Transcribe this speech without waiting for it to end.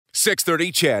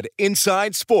630 CHED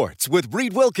Inside Sports with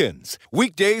Reed Wilkins.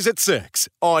 Weekdays at 6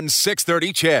 on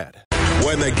 630 CHED.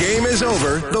 When the game is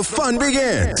over, the fun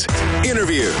begins.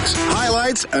 Interviews,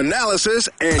 highlights, analysis,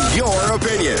 and your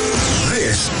opinion.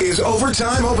 This is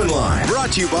Overtime Open Line,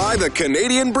 brought to you by the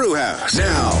Canadian Brew House.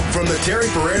 Now, from the Terry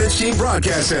Paranych Team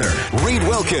Broadcast Center, Reed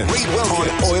Wilkins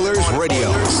on Oilers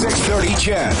Radio, 630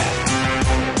 CHED.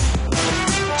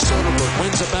 Soderberg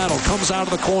wins a battle, comes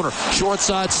out of the corner, short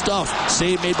side stuff,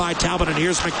 save made by Talbot, and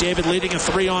here's McDavid leading a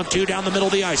 3-on-2 down the middle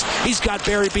of the ice. He's got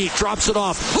Barry beat, drops it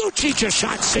off. Lucic, a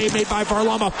shot, save made by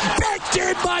Varlamov, backed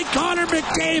in by Connor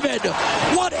McDavid.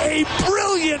 What a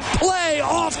brilliant play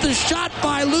off the shot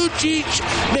by Lucic.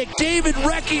 McDavid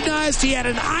recognized he had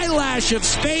an eyelash of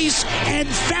space and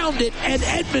found it, and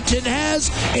Edmonton has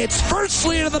its first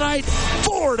lead of the night,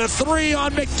 4-3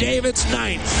 on McDavid's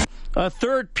ninth. A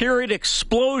third-period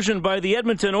explosion by the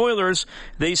Edmonton Oilers.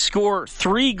 They score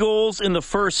 3 goals in the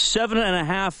first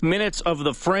 7.5 minutes of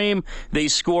the frame. They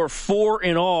score 4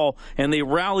 in all, and they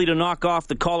rally to knock off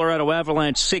the Colorado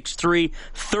Avalanche 6-3.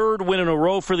 Third win in a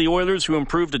row for the Oilers, who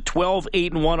improved to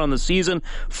 12-8-1 on the season.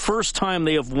 First time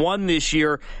they have won this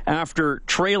year after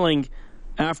trailing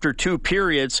after 2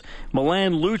 periods.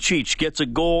 Milan Lucic gets a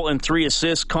goal and 3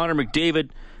 assists. Connor McDavid,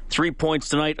 3 points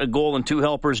tonight, a goal and 2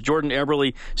 helpers. Jordan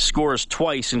Eberle scores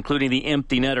twice, including the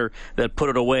empty netter that put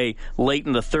it away late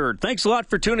in the third. Thanks a lot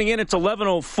for tuning in. It's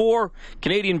 11:04.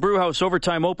 Canadian Brewhouse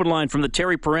Overtime Open Line from the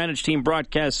Terry Paranych Team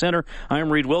Broadcast Center.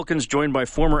 I'm Reed Wilkins, joined by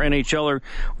former NHLer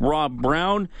Rob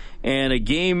Brown. And a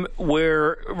game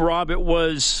where, Rob, it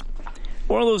was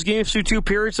one of those games through 2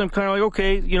 periods. I'm kind of like,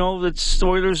 okay, the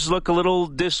Oilers look a little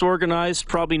disorganized,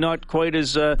 probably not quite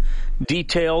as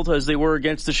detailed as they were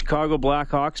against the Chicago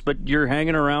Blackhawks, but you're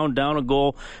hanging around down a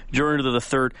goal during the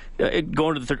third.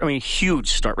 Going to the third,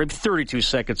 huge start. Right, 32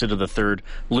 seconds into the third,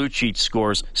 Lucic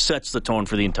scores, sets the tone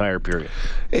for the entire period.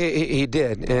 He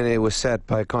did, and it was set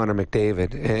by Connor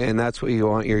McDavid, and that's what you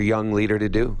want your young leader to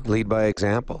do, lead by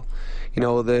example.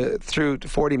 Through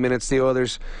 40 minutes, the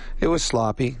Oilers, it was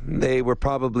sloppy. They were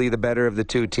probably the better of the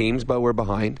 2 teams, but were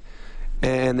behind,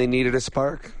 and they needed a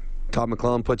spark. Todd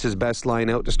McLellan puts his best line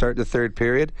out to start the third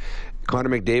period. Connor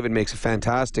McDavid makes a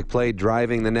fantastic play,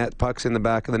 driving the net, pucks in the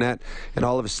back of the net, and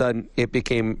all of a sudden it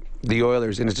became the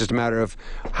Oilers, and it's just a matter of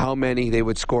how many they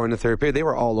would score in the third period. They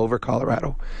were all over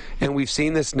Colorado, and we've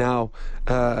seen this now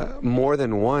more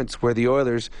than once, where the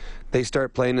Oilers, they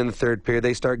start playing in the third period,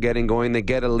 they start getting going, they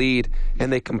get a lead,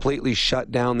 and they completely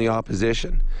shut down the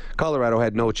opposition. Colorado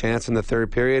had no chance in the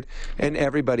third period, and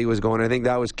everybody was going. I think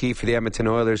that was key for the Edmonton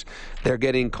Oilers. They're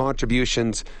getting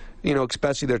contributions,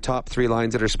 especially their top 3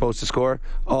 lines that are supposed to score,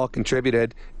 all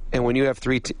contributed. And when you have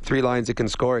three lines that can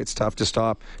score, it's tough to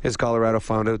stop, as Colorado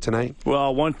found out tonight.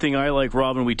 Well, one thing I like,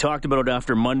 Robin, we talked about it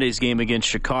after Monday's game against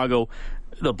Chicago.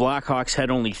 The Blackhawks had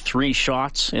only 3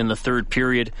 shots in the third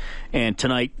period, and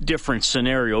tonight, different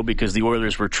scenario because the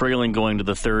Oilers were trailing going to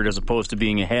the third as opposed to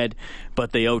being ahead,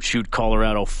 but they outshoot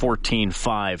Colorado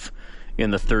 14-5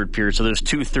 in the third period. So there's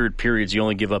 2 third periods. You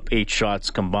only give up 8 shots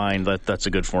combined. That's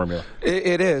a good formula.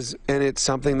 It is, and it's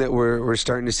something that we're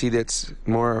starting to see that's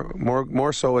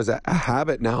more so as a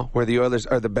habit now, where the Oilers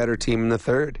are the better team in the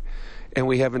third. And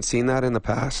we haven't seen that in the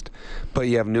past. But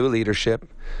you have new leadership.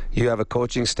 You have a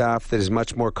coaching staff that is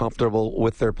much more comfortable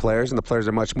with their players, and the players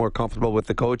are much more comfortable with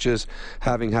the coaches,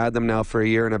 having had them now for a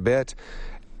year and a bit.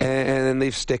 And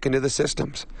they've sticking to the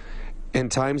systems. In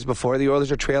times before, the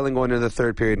Oilers are trailing going into the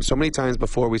third period. And so many times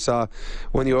before, we saw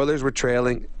when the Oilers were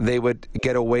trailing, they would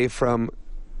get away from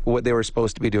what they were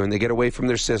supposed to be doing. They get away from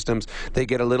their systems. They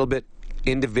get a little bit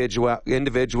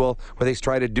individual where they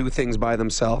try to do things by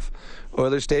themselves.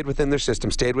 Oilers stayed within their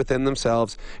system, stayed within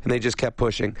themselves, and they just kept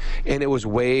pushing. And it was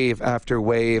wave after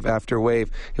wave after wave.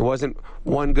 It wasn't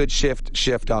one good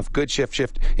shift off, good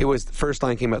shift. It was the first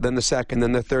line came out, then the second,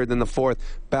 then the third, then the fourth,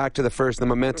 back to the first. The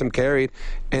momentum carried,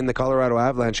 and the Colorado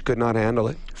Avalanche could not handle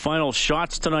it. Final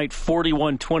shots tonight,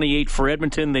 41-28 for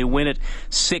Edmonton. They win it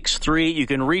 6-3. You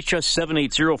can reach us,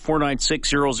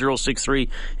 780-496-0063.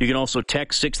 You can also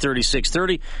text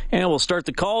 630-630. And we'll start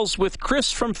the calls with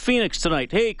Chris from Phoenix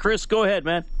tonight. Hey, Chris, go ahead,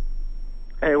 man.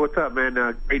 Hey, what's up, man?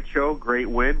 Great show, great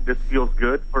win. This feels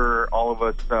good for all of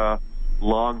us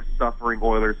long-suffering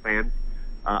Oilers fans.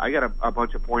 I got a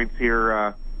bunch of points here.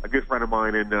 A good friend of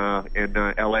mine in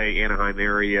L.A., Anaheim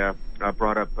area,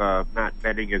 brought up Matt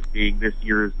Benning as being this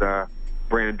year's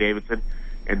Brandon Davidson,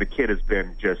 and the kid has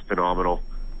been just phenomenal.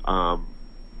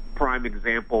 Prime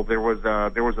example, there was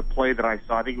a play that I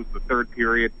saw, I think it was the third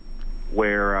period,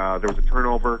 where there was a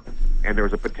turnover and there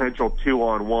was a potential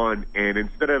 2-on-1, and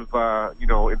instead of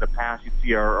in the past you'd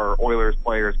see our Oilers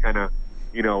players kind of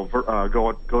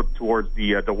go towards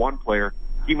the one player.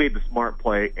 He made the smart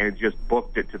play and just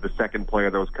booked it to the second player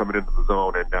that was coming into the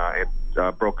zone and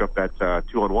broke up that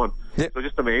 2-on-1. Yep. So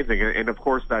just amazing. And of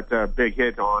course, that big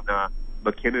hit on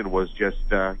McKinnon was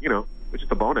just a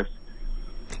bonus.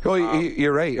 Well,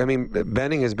 you're right. I mean,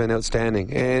 Benning has been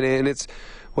outstanding, and it's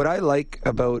what I like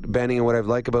about Benning and what I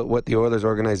like about what the Oilers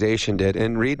organization did.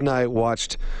 And Reed and I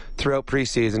watched throughout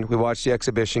preseason. We watched the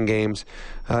exhibition games,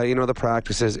 the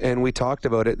practices, and we talked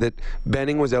about it, that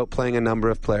Benning was out playing a number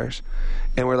of players.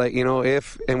 And we're like,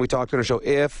 and we talked on our show,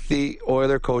 if the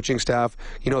Oiler coaching staff,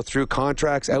 threw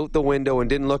contracts out the window and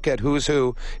didn't look at who's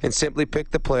who and simply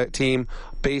picked the team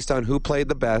based on who played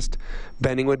the best,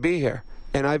 Benning would be here.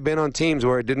 And I've been on teams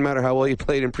where it didn't matter how well you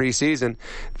played in preseason,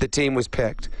 the team was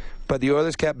picked. But the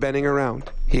Oilers kept Benning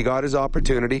around. He got his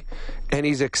opportunity, and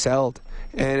he's excelled.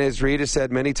 And as Reed has said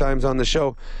many times on the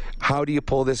show, how do you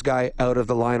pull this guy out of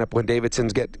the lineup when Davidson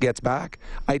gets back?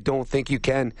 I don't think you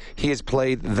can. He has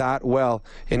played that well,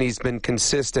 and he's been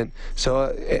consistent.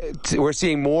 So we're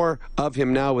seeing more of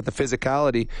him now with the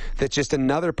physicality. That's just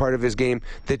another part of his game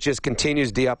that just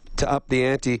continues to up the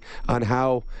ante on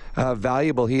how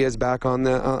valuable he is back on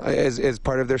as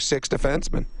part of their sixth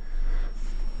defenseman.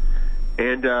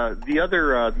 And the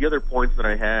other points that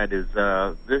I had is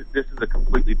this is a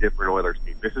completely different Oilers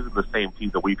team. This isn't the same team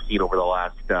that we've seen over the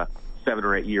last 7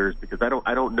 or 8 years, because I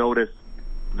don't notice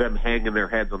them hanging their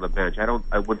heads on the bench.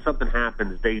 When something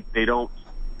happens, they don't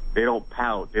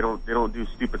pout. They don't do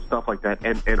stupid stuff like that.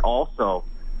 And also,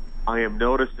 I am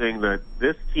noticing that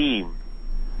this team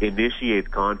initiates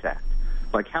contact.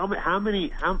 Like how many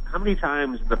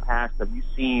times in the past have you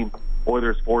seen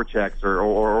Oilers forechecks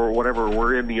or whatever,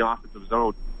 we're in the offensive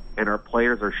zone and our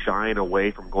players are shying away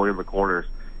from going in the corners?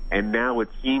 And now it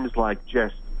seems like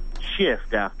just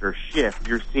shift after shift,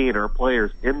 you're seeing our players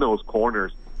in those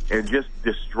corners and just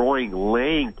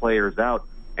laying players out.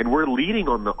 And we're leading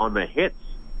on the hits.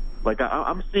 Like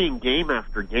I'm seeing game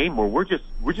after game where we're just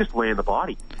laying the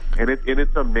body, and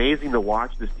it's amazing to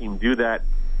watch this team do that.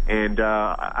 And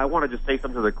I want to just say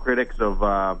something to the critics of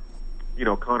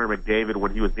Connor McDavid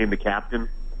when he was named the captain.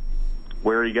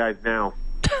 Where are you guys now?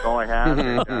 That's all I have.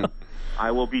 And,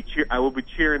 I will be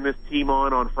cheering this team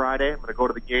on Friday. I'm going to go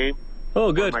to the game.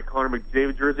 Oh, good. My Connor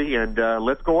McDavid jersey, and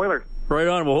let's go Oilers. Right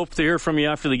on. We'll hope to hear from you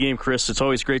after the game, Chris. It's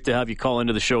always great to have you call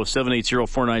into the show.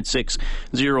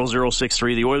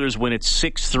 780-496-0063. The Oilers win it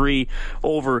 6-3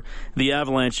 over the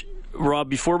Avalanche. Rob,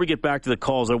 before we get back to the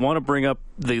calls, I want to bring up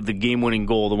the game-winning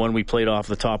goal, the one we played off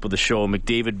the top of the show,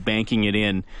 McDavid banking it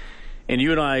in. And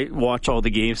you and I watch all the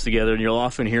games together, and you'll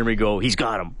often hear me go, he's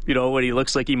got him, when he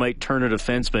looks like he might turn a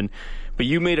defenseman. But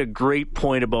you made a great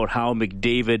point about how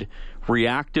McDavid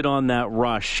reacted on that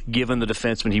rush, given the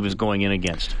defenseman he was going in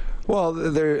against. Well,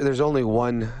 there's only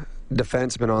one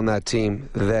defenseman on that team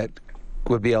that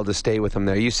would be able to stay with him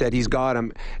there. You said he's got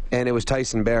him, and it was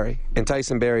Tyson Barrie. And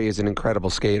Tyson Barrie is an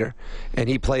incredible skater, and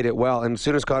he played it well. And as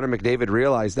soon as Connor McDavid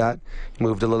realized that, he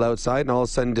moved a little outside and all of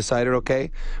a sudden decided,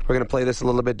 okay, we're going to play this a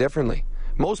little bit differently.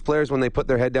 Most players, when they put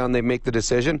their head down, they make the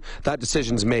decision. That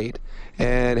decision's made.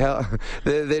 And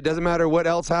it doesn't matter what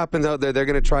else happens out there, they're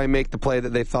going to try and make the play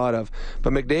that they thought of.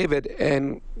 But McDavid,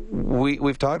 and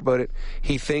we've talked about it,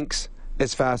 he thinks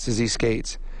as fast as he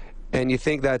skates. And you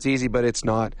think that's easy, but it's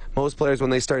not. Most players, when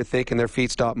they start thinking, their feet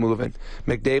stop moving.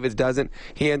 McDavid doesn't.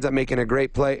 He ends up making a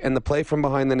great play, and the play from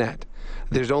behind the net.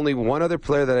 There's only one other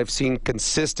player that I've seen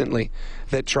consistently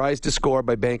that tries to score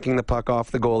by banking the puck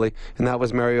off the goalie, and that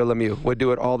was Mario Lemieux. Would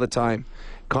do it all the time.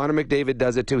 Connor McDavid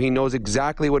does it too. He knows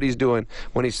exactly what he's doing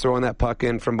when he's throwing that puck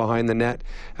in from behind the net.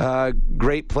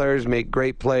 Great players make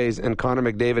great plays, and Connor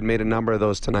McDavid made a number of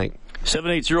those tonight.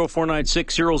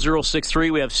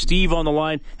 780-496-0063. We have Steve on the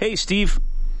line. Hey, Steve.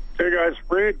 Hey, guys.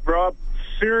 Great, Rob.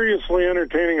 Seriously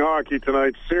entertaining hockey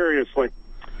tonight. Seriously.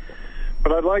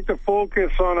 But I'd like to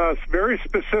focus on a very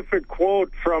specific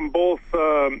quote from both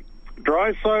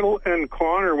Draisaitl and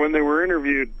Connor when they were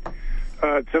interviewed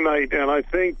tonight. And I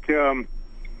think,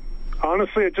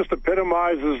 honestly, it just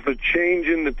epitomizes the change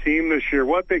in the team this year.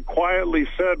 What they quietly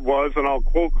said was, and I'll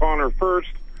quote Connor first,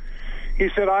 he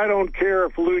said, I don't care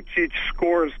if Lucic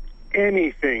scores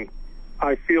anything.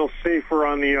 I feel safer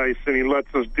on the ice, and he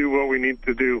lets us do what we need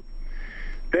to do.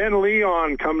 Then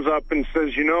Leon comes up and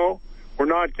says, we're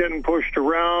not getting pushed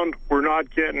around. We're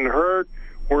not getting hurt.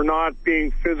 We're not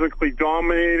being physically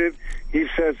dominated. He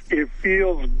says it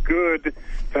feels good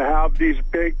to have these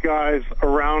big guys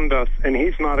around us, and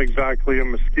he's not exactly a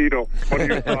mosquito. What are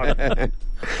your thoughts?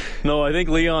 No, I think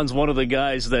Leon's one of the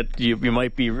guys that you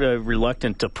might be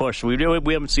reluctant to push. We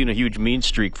haven't seen a huge mean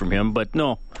streak from him, but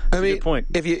no, good point.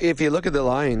 If you look at the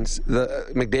lines,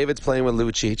 McDavid's playing with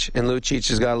Lucic, and Lucic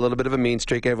has got a little bit of a mean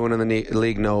streak. Everyone in the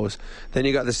league knows. Then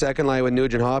you got the second line with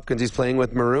Nugent Hopkins. He's playing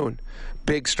with Maroon.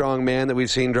 Big, strong man that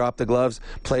we've seen drop the gloves,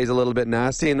 plays a little bit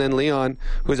nasty. And then Leon,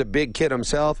 who's a big kid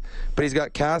himself, but he's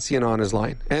got Kassian on his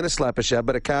line, and a Slepyshev,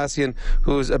 but a Kassian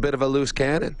who's a bit of a loose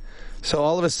cannon. So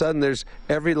all of a sudden,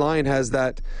 every line has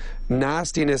that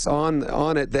nastiness on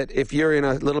it that if you're in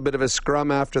a little bit of a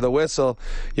scrum after the whistle,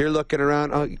 you're looking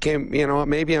around,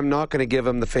 maybe I'm not going to give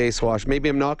him the face wash. Maybe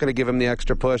I'm not going to give him the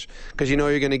extra push because you know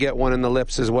you're going to get one in the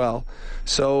lips as well.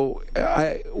 So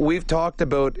we've talked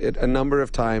about it a number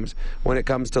of times when it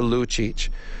comes to Lucic.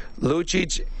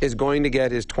 Lucic is going to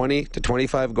get his 20 to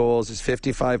 25 goals, his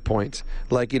 55 points,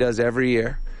 like he does every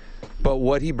year. But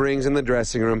what he brings in the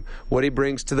dressing room, what he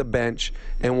brings to the bench,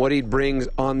 and what he brings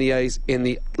on the ice in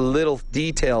the little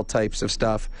detail types of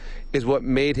stuff is what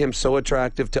made him so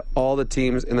attractive to all the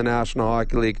teams in the National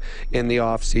Hockey League in the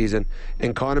offseason.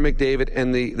 And Connor McDavid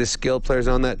and the skilled players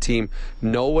on that team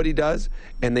know what he does,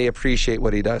 and they appreciate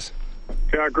what he does.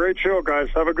 Yeah, great show, guys.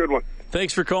 Have a good one.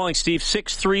 Thanks for calling, Steve.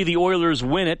 6-3, the Oilers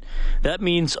win it. That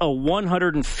means a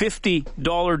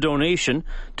 $150 donation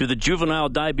to the Juvenile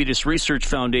Diabetes Research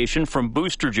Foundation from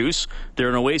Booster Juice. They're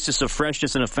an oasis of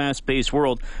freshness in a fast-paced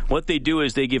world. What they do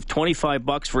is they give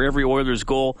 $25 for every Oilers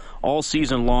goal all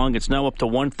season long. It's now up to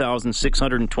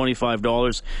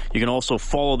 $1,625. You can also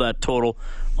follow that total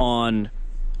on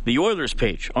the Oilers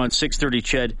page on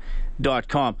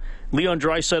 630ched.com. Leon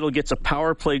Draisaitl gets a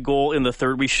power play goal in the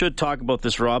third. We should talk about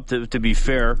this, Rob, to be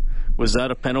fair. Was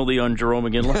that a penalty on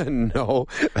Jarome Iginla? No,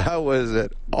 that was an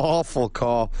awful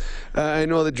call. I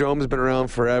know that Jarome's been around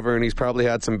forever, and he's probably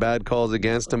had some bad calls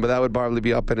against him, but that would probably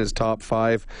be up in his top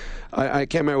five. I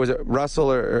can't remember, was it Russell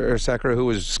or Sekera who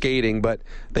was skating, but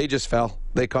they just fell.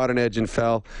 They caught an edge and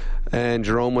fell, and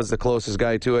Jarome was the closest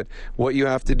guy to it. What you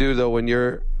have to do, though, when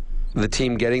you're the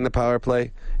team getting the power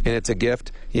play, and it's a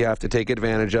gift, you have to take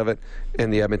advantage of it,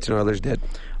 and the Edmonton Oilers did.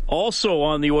 Also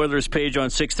on the Oilers page on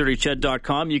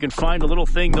 630ched.com, you can find a little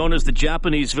thing known as the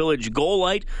Japanese Village Goal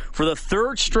Light. For the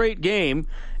third straight game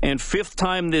and fifth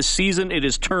time this season, it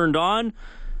is turned on,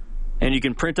 and you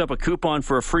can print up a coupon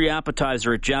for a free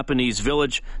appetizer at Japanese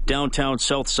Village. Downtown,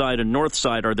 South Side, and North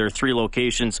Side are their three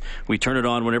locations. We turn it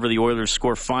on whenever the Oilers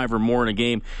score 5 or more in a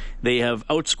game. They have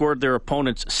outscored their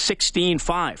opponents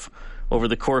 16-5 over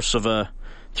the course of a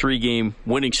 3-game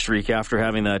winning streak after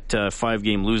having that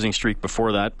 5-game losing streak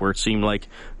before that, where it seemed like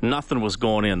nothing was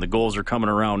going in. The goals are coming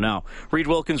around now. Reed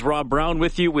Wilkins, Rob Brown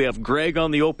with you. We have Greg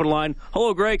on the open line.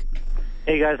 Hello, Greg.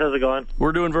 Hey, guys. How's it going?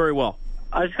 We're doing very well.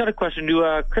 I just got a question.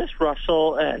 Do Chris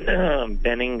Russell and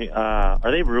Benning,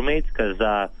 are they roommates?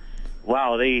 Because,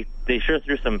 wow, they sure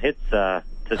threw some hits to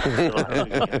last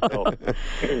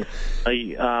weekend.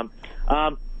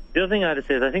 The other thing I had to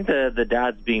say is I think the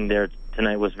dads being there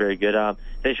tonight was very good.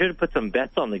 They should have put some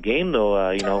bets on the game,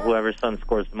 though. Whoever's son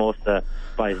scores the most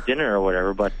buys dinner or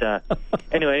whatever. But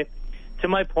anyway, to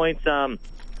my points, I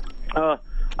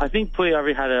think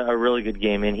Puljujarvi had a really good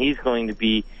game, and he's going to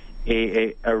be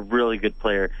a really good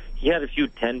player. He had a few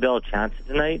 10-bell chances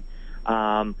tonight.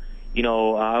 I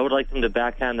would like him to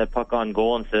backhand the puck on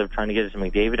goal instead of trying to get it to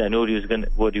McDavid. I know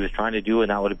what he was trying to do, and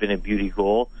that would have been a beauty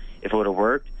goal if it would have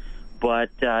worked. But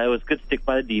it was good stick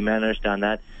by the D-man, I understand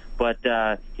that. But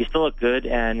he still looked good,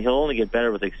 and he'll only get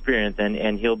better with experience,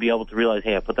 and he'll be able to realize,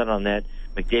 hey, I put that on net,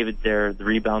 McDavid's there, the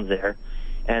rebound's there,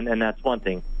 and that's one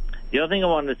thing. The other thing I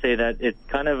wanted to say that it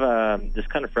kind of this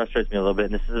kind of frustrates me a little bit,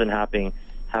 and this has been happening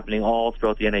all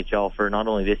throughout the NHL for not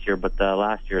only this year but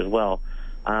last year as well.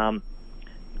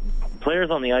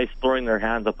 Players on the ice throwing their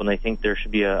hands up when they think there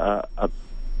should be a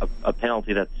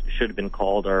penalty that should have been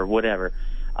called or whatever.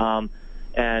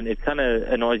 And it kind of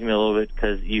annoys me a little bit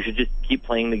because you should just keep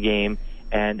playing the game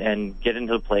and get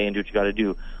into the play and do what you got to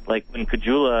do. Like when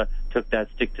Caggiula took that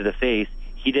stick to the face,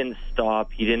 he didn't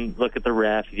stop, he didn't look at the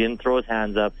ref, he didn't throw his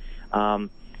hands up. And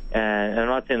I'm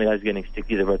not saying the guy's getting stick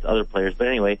either, but it's other players. But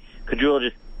anyway, Caggiula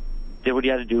just did what he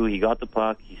had to do. He got the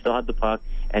puck, he still had the puck,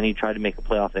 and he tried to make a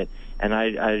play off it. And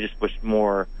I just wish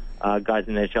more guys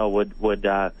in the NHL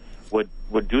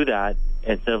would do that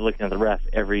instead of looking at the ref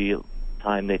every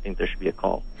time they think there should be a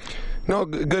call. No,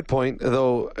 good point,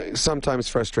 though sometimes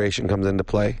frustration comes into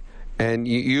play. And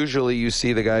usually you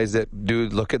see the guys that do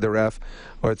look at the ref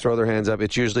or throw their hands up.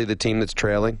 It's usually the team that's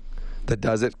trailing that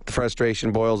does it. The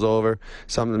frustration boils over.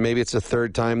 Maybe it's the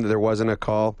third time that there wasn't a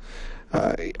call.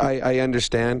 I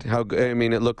understand how. I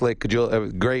mean, it looked like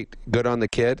good on the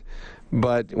kid.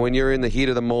 But when you're in the heat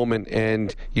of the moment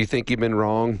and you think you've been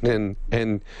wrong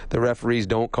and the referees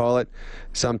don't call it,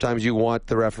 sometimes you want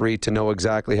the referee to know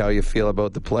exactly how you feel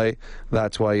about the play.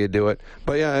 That's why you do it.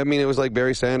 But yeah, I mean, it was like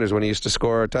Barry Sanders when he used to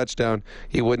score a touchdown.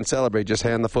 He wouldn't celebrate, just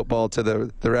hand the football to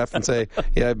the ref and say,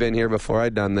 yeah, I've been here before,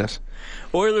 I've done this.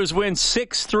 Oilers win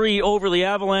 6-3 over the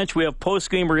Avalanche. We have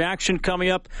post-game reaction coming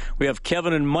up. We have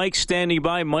Kevin and Mike standing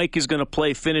by. Mike is going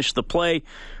to finish the play.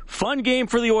 Fun game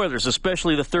for the Oilers,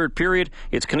 especially the third period.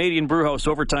 It's Canadian Brewhouse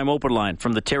Overtime Open Line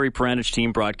from the Terry Peranich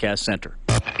Team Broadcast Center.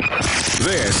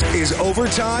 This is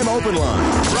Overtime Open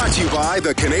Line, brought to you by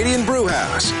the Canadian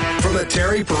Brewhouse. From the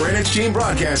Terry Peranich Team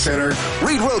Broadcast Center,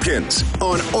 Reed Wilkins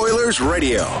on Oilers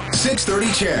Radio,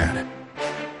 630 CHED.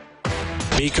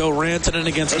 Mikko Rantanen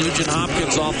against Nugent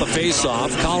Hopkins off the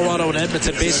faceoff. Colorado and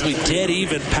Edmonton basically dead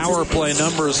even power play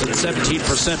numbers at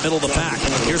 17% middle of the pack.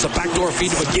 Here's a backdoor feed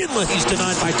to McGinley. He's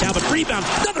denied by Talbot. Rebound.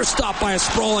 Another stop by a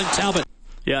sprawling Talbot.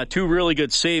 Yeah, two really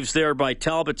good saves there by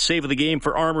Talbot. Save of the game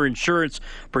for Armor Insurance.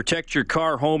 Protect your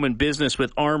car, home, and business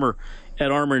with Armor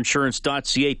at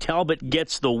armorinsurance.ca. Talbot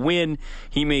gets the win.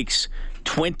 He makes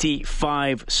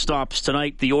 25 stops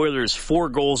tonight. The Oilers, 4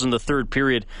 goals in the third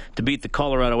period to beat the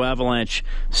Colorado Avalanche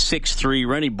 6-3.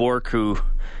 Rennie Bork, who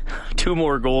 2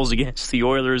 more goals against the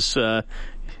Oilers.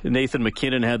 Nathan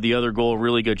McKinnon had the other goal.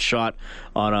 Really good shot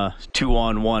on a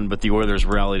 2-on-1, but the Oilers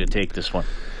rally to take this one.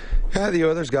 Yeah, the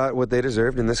Oilers got what they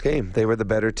deserved in this game. They were the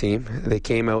better team. They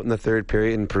came out in the third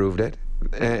period and proved it.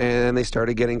 And they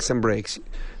started getting some breaks.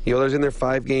 The Oilers in their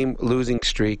 5-game losing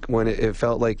streak, when it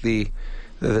felt like the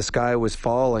sky was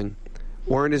falling,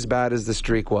 weren't as bad as the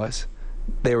streak was.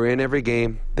 They were in every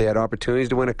game. They had opportunities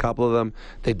to win a couple of them.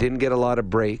 They didn't get a lot of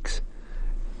breaks.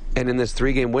 And in this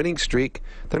 3-game winning streak,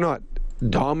 they're not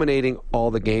dominating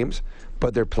all the games,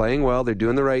 but they're playing well. They're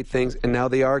doing the right things, and now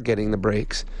they are getting the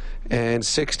breaks. And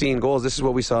 16 goals, this is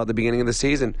what we saw at the beginning of the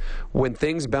season. When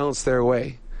things bounce their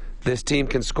way, this team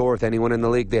can score with anyone in the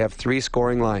league. They have 3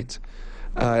 scoring lines.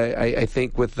 I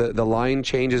think with the line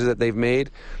changes that they've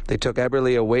made, they took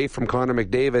Eberle away from Connor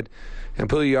McDavid, and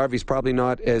Puljujarvi's probably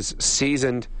not as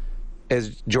seasoned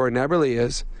as Jordan Eberle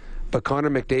is, but Connor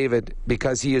McDavid,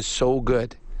 because he is so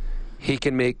good, he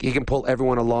can pull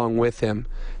everyone along with him.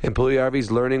 And Puljujarvi's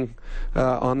learning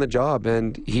on the job,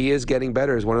 and he is getting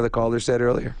better, as one of the callers said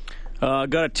earlier.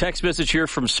 Got a text message here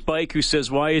from Spike who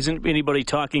says, why isn't anybody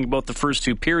talking about the first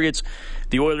 2 periods?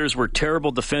 The Oilers were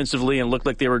terrible defensively and looked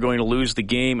like they were going to lose the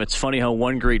game. It's funny how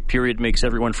one great period makes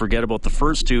everyone forget about the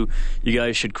first 2. You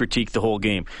guys should critique the whole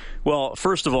game. Well,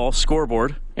 first of all,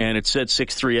 scoreboard, and it said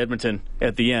 6-3 Edmonton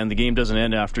at the end. The game doesn't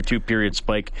end after 2 periods,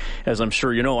 Spike, as I'm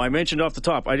sure you know. I mentioned off the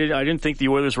top, I didn't think the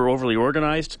Oilers were overly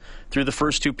organized through the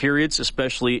first 2 periods,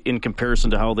 especially in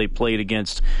comparison to how they played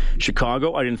against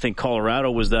Chicago. I didn't think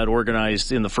Colorado was that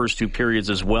organized in the first 2 periods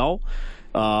as well.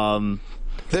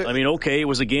 Okay, it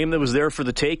was a game that was there for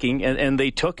the taking, and they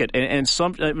took it.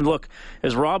 Look,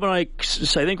 as Rob and I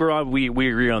think, Rob, we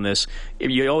agree on this.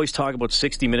 You always talk about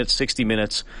 60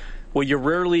 minutes. Well, you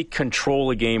rarely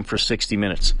control a game for 60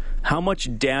 minutes. How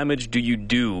much damage do you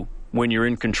do when you're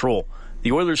in control?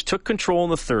 The Oilers took control in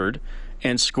the third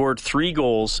and scored 3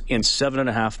 goals in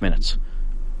 7.5 minutes.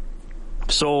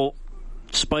 So,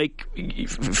 Spike,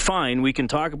 fine, we can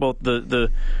talk about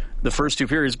the first 2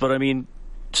 periods, but I mean,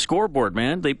 scoreboard,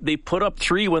 man. They put up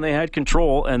 3 when they had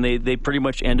control, and they pretty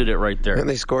much ended it right there. And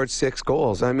they scored 6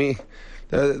 goals. I mean,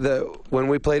 when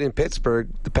we played in Pittsburgh,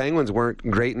 the Penguins weren't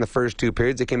great in the first 2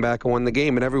 periods. They came back and won the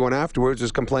game, and everyone afterwards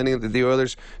was complaining that the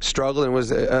Oilers struggled and it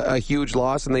was a huge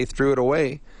loss, and they threw it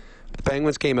away. The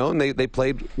Penguins came out, and they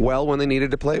played well when they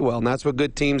needed to play well, and that's what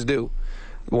good teams do.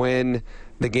 When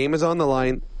the game is on the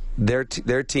line, their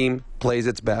team plays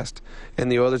its best.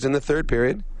 And the Oilers in the third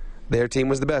period, their team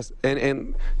was the best.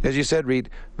 And as you said, Reed,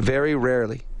 very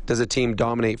rarely does a team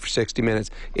dominate for 60 minutes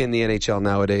in the NHL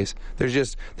nowadays.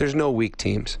 There's no weak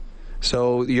teams.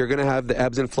 So you're going to have the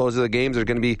ebbs and flows of the games. There's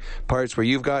going to be parts where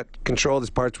you've got control. There's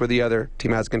parts where the other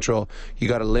team has control. You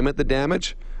got to limit the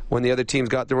damage when the other team's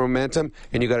got the momentum,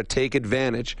 and you got to take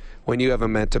advantage when you have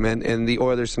momentum. And the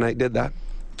Oilers tonight did that.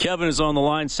 Kevin is on the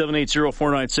line,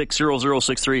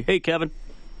 780-496-0063. Hey, Kevin.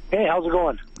 Hey, how's it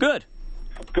going? Good.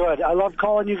 Good. I love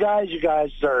calling you guys. You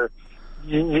guys are,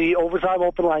 the Overtime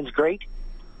Open Line's great.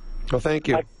 Well, thank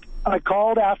you. I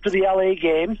called after the LA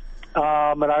game,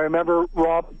 and I remember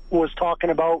Rob was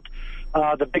talking about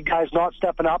the big guys not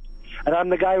stepping up, and I'm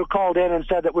the guy who called in and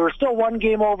said that we were still 1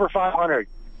 game over 500,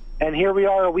 and here we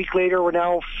are a week later, we're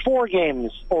now 4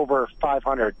 games over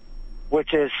 500,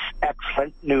 which is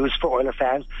excellent news for Oiler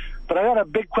fans. But I got a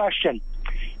big question.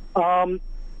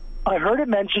 I heard it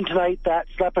mentioned tonight that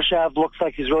Slepyshev looks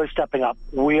like he's really stepping up.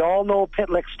 We all know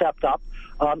Pitlick stepped up.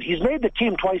 He's made the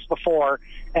team twice before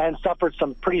and suffered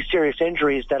some pretty serious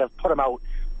injuries that have put him out.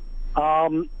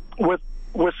 With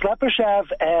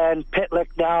Slepyshev and Pitlick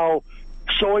now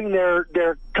showing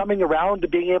they're coming around to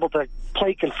being able to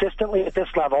play consistently at this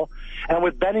level, and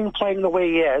with Benning playing the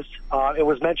way he is, it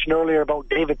was mentioned earlier about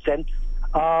Davidson.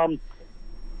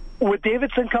 With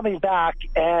Davidson coming back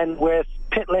and with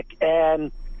Pitlick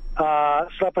and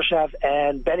Slepyshev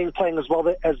and Benning playing as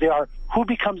well as they are, who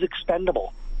becomes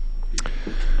expendable?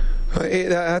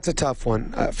 That's a tough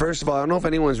one. First of all, I don't know if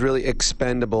anyone's really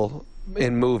expendable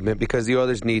in movement because the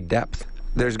others need depth.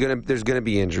 There's gonna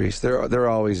be injuries. There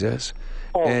always is.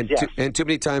 Yes. And too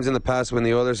many times in the past when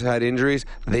the Oilers had injuries,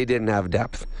 they didn't have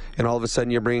depth. And all of a sudden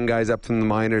you're bringing guys up from the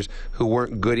minors who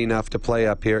weren't good enough to play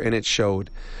up here, and it showed.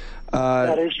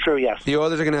 That is true, yes. The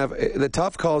Oilers are going to have... The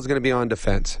tough call is going to be on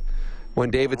defense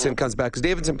when Davidson comes back, because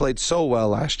Davidson played so well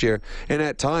last year, and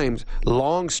at times,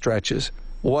 long stretches,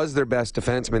 was their best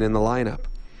defenseman in the lineup.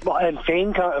 Well, and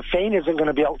Fane isn't going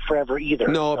to be out forever either.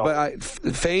 No, so. But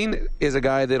Fane is a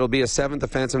guy that'll be a seventh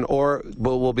defenseman or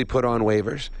will be put on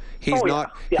waivers. He's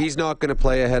not going to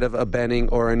play ahead of a Benning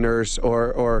or a Nurse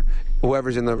or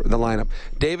whoever's in the lineup.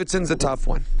 Davidson's a tough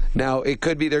one. Now,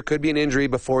 there could be an injury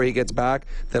before he gets back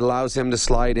that allows him to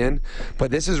slide in, but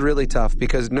this is really tough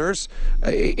because Nurse,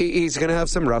 he's going to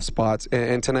have some rough spots,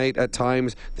 and tonight at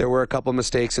times there were a couple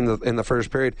mistakes in the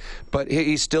first period, but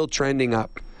he's still trending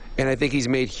up. And I think he's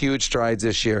made huge strides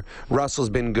this year. Russell's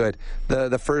been good.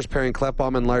 The first pairing,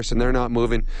 Kleppbaum and Larson, they're not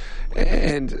moving.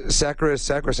 And Sekera is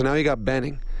Sekera. So now you got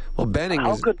Benning. Well, Benning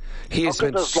how good does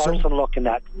Larson look in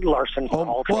that Larson?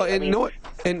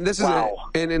 And this is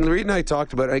and the reason I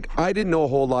talked about it, I didn't know a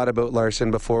whole lot about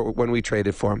Larson before when we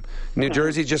traded for him. New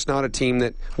Jersey's just not a team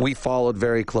that we followed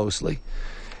very closely.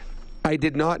 I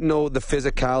did not know the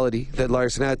physicality that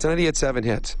Larson had. Tonight he had 7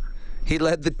 hits. He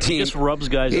led the team. He just rubs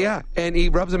guys out. Yeah, and he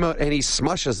rubs them out, and he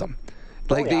smushes them.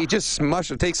 He just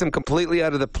takes them completely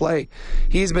out of the play.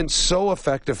 He's been so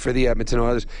effective for the Edmonton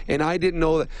Oilers, and I didn't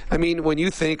know that. I mean, when you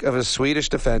think of a Swedish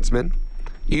defenseman,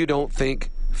 you don't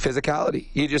think physicality.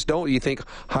 You just don't. You think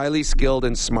highly skilled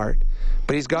and smart.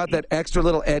 But he's got that extra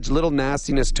little edge, little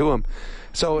nastiness to him.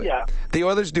 So the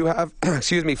Oilers do have,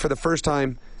 for the first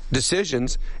time,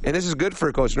 decisions, and this is good for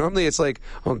a coach. Normally it's like,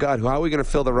 oh God, how are we going to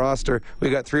fill the roster? We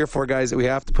got 3 or 4 guys that we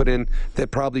have to put in that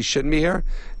probably shouldn't be here.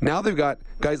 Now they've got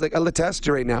guys like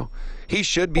Letestu right now. He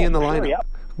should be in the lineup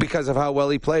because of how well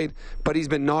he played, but he's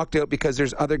been knocked out because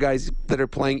there's other guys that are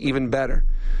playing even better.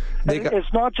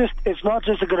 It's not just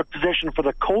a good position for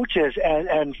the coaches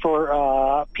and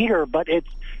for Peter, but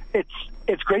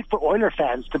it's great for Oiler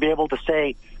fans to be able to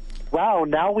say, wow,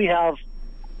 now we have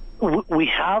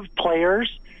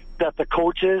players that the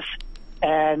coaches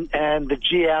and the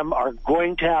GM are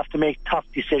going to have to make tough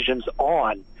decisions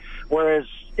on. Whereas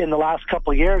in the last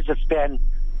couple of years, it's been,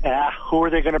 who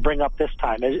are they going to bring up this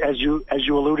time? As you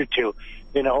alluded to,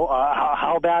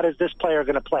 how bad is this player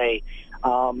going to play?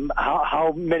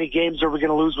 How many games are we going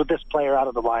to lose with this player out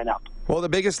of the lineup? Well, the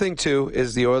biggest thing too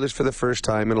is the Oilers, for the first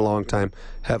time in a long time,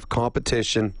 have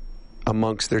competition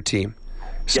amongst their team.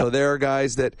 So there are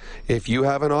guys that, if you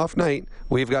have an off night,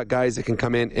 we've got guys that can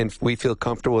come in and we feel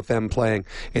comfortable with them playing.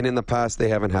 And in the past, they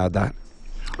haven't had that.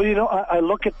 Well, I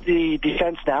look at the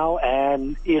defense now,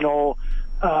 and,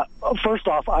 first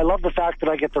off, I love the fact that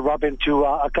I get to rub into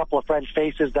a couple of friends'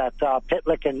 faces that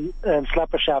Pitlick and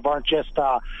Slepyshev aren't just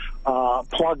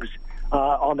plugs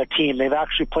on the team. They've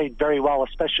actually played very well,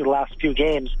 especially the last few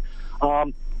games.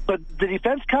 But the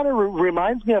defense kind of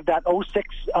reminds me of that 06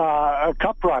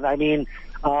 Cup run. I mean,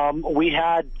 we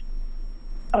had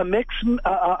a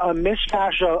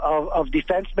mishmash of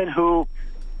defensemen who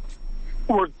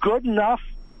were good enough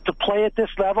to play at this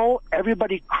level.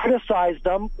 Everybody criticized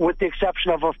them, with the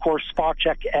exception of course,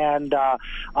 Spacek and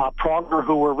Pronger,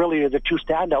 who were really the 2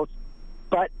 standouts.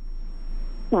 But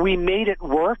we made it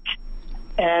work,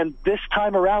 and this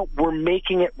time around, we're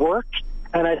making it work.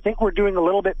 And I think we're doing a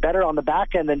little bit better on the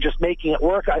back end than just making it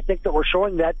work. I think that we're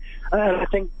showing that. And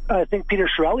I think Peter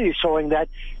Chiarelli is showing that,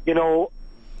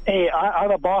 hey,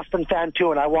 I'm a Boston fan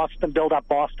too, and I watched them build up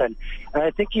Boston. And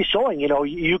I think he's showing,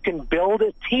 you can build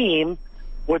a team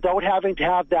without having to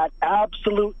have that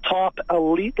absolute top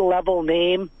elite level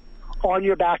name on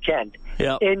your back end,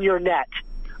 in your net.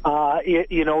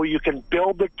 You can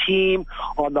build the team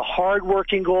on the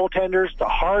hard-working goaltenders, the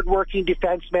hard-working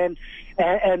defensemen,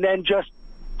 and then just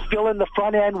fill in the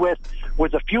front end with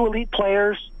a few elite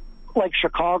players like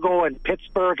Chicago and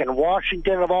Pittsburgh and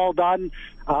Washington have all done.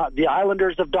 The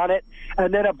Islanders have done it.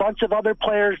 And then a bunch of other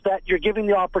players that you're giving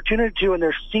the opportunity to, and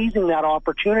they're seizing that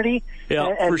opportunity. Yeah,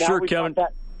 and for sure, Kevin.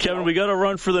 Kevin, we got to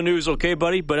run for the news, okay,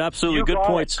 buddy? But absolutely good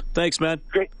points. Thanks, man.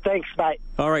 Great. Thanks. Bye.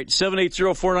 All right,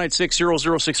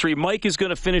 780-496-0063. Mike is going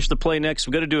to finish the play next.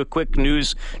 We've got to do a quick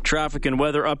news, traffic, and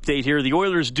weather update here. The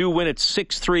Oilers do win at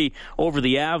 6-3 over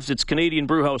the Avs. It's Canadian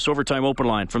Brewhouse Overtime Open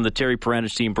Line from the Terry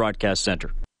Peranich Team Broadcast Center.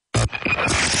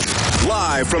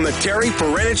 Live from the Terry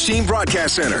Peranich Team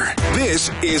Broadcast Center, this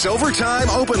is Overtime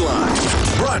Open Line.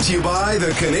 Brought to you by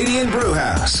the Canadian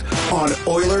Brewhouse on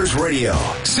Oilers Radio,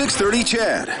 630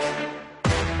 CHED.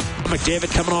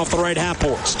 McDavid coming off the right half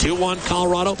boards. 2-1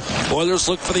 Colorado. Oilers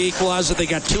look for the equalizer. They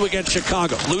got 2 against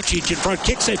Chicago. Lucic in front,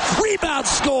 kicks it. Rebound,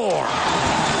 score.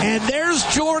 And there's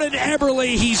Jordan Eberle.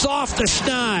 He's off the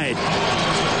schneid.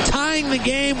 Tying the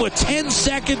game with 10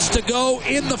 seconds to go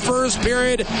in the first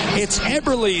period. It's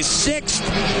Eberle's 6th,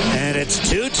 and it's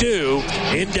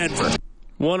 2-2 in Denver.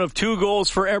 One of 2 goals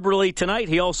for Eberle tonight.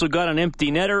 He also got an empty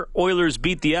netter. Oilers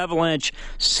beat the Avalanche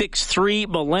 6-3.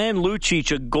 Milan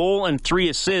Lucic, a goal and 3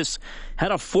 assists.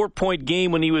 Had a 4-point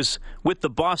game when he was with the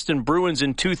Boston Bruins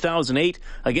in 2008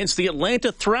 against the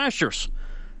Atlanta Thrashers.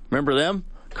 Remember them?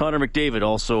 Connor McDavid,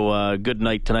 also a good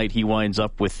night tonight. He winds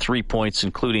up with 3 points,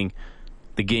 including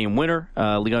the game winner.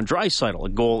 Leon Draisaitl, a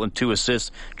goal and 2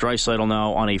 assists. Draisaitl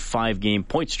now on a 5-game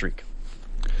point streak.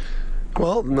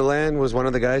 Well, Milan was one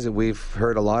of the guys that we've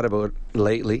heard a lot about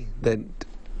lately that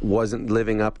wasn't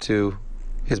living up to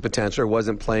his potential, or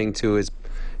wasn't playing to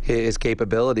his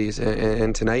capabilities.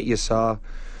 And tonight you saw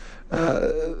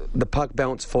the puck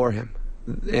bounce for him.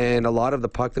 And a lot of the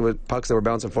pucks that were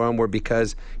bouncing for him were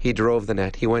because he drove the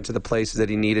net. He went to the places that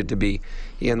he needed to be.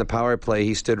 In the power play,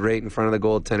 he stood right in front of the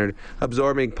goaltender,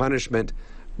 absorbing punishment.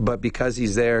 But because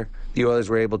he's there, the Oilers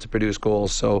were able to produce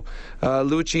goals. So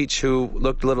Lucic, who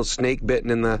looked a little snake-bitten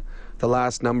in the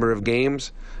last number of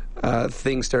games,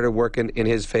 things started working in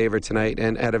his favor tonight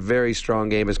and had a very strong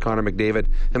game, as Connor McDavid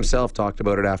himself talked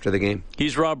about it after the game.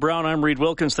 He's Rob Brown. I'm Reed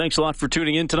Wilkins. Thanks a lot for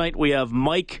tuning in tonight. We have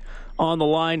Mike on the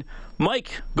line.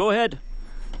 Mike, go ahead.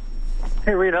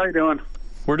 Hey, Reed, how you doing?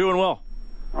 We're doing well.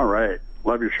 All right.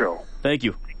 Love your show. Thank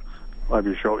you. Love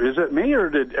your show. Is it me, or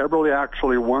did Eberle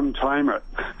actually one-time it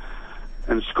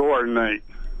and score tonight?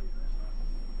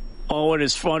 Oh, on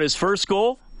his first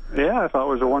goal? Yeah, I thought it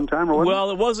was a one-timer.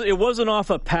 Well, it wasn't off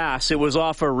a pass. It was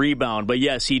off a rebound. But,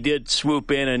 yes, he did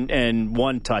swoop in and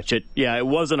one-touch it. Yeah, it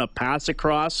wasn't a pass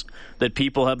across that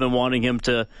people have been wanting him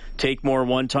to take more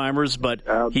one-timers. But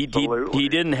he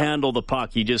didn't handle the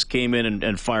puck. He just came in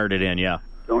and fired it in, yeah.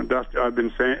 Don't dust. I've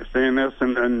been saying this,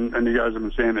 and you guys have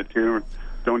been saying it, too.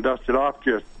 Don't dust it off.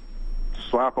 Just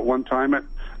slap it, one-time it.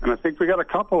 And I think we got a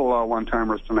couple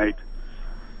one-timers tonight.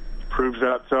 Proves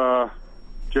that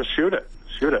just shoot it.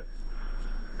 Shoot it.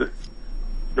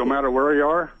 No matter where you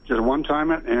are, just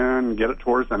one-time it and get it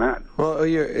towards the net. Well,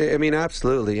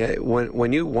 absolutely.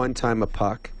 When you one-time a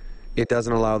puck, it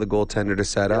doesn't allow the goaltender to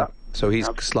set up. So he's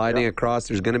sliding across.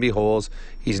 There's going to be holes.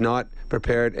 He's not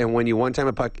prepared. And when you one-time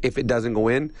a puck, if it doesn't go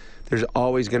in, there's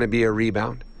always going to be a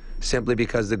rebound, simply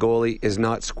because the goalie is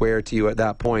not square to you at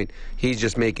that point. He's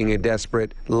just making a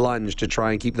desperate lunge to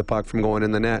try and keep the puck from going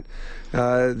in the net.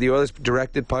 The Oilers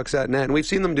directed pucks at net, and we've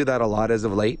seen them do that a lot as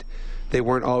of late. They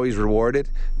weren't always rewarded.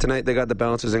 Tonight they got the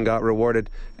bounces and got rewarded,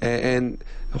 and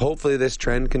hopefully this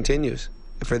trend continues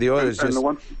for the Oilers.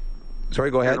 Sorry,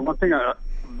 go ahead.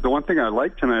 The one thing I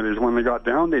like tonight is when they got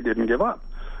down, they didn't give up.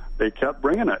 They kept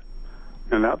bringing it,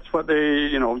 and that's what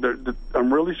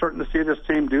I'm really starting to see this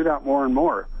team do that more and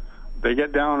more. They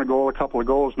get down a couple of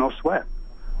goals, no sweat.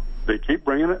 They keep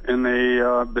bringing it, and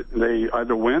they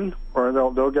either win or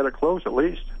they'll get it close at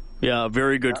least. Yeah, a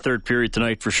very good third period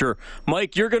tonight for sure.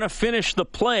 Mike, you're going to finish the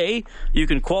play. You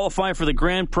can qualify for the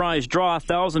grand prize draw,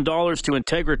 $1,000 to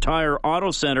Integra Tire Auto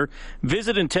Center.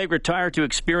 Visit Integra Tire to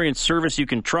experience service you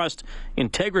can trust.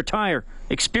 Integra Tire.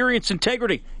 Experience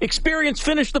integrity.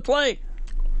 Finish the play.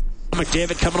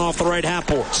 McDavid coming off the right half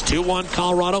boards. 2-1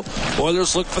 Colorado.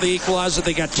 Oilers look for the equalizer.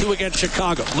 They got 2 against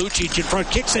Chicago. Lucic in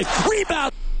front, kicks it.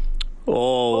 Rebound.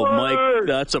 Oh, Mike,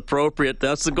 that's appropriate.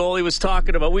 That's the goal he was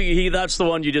talking about. That's the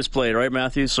one you just played, right,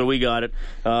 Matthew? So we got it.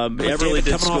 Eberle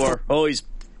did score.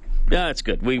 That's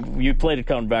good. You played it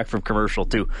coming back from commercial,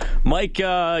 too. Mike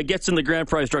gets in the grand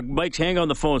prize draw. Mike, hang on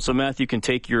the phone so Matthew can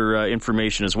take your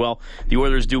information as well. The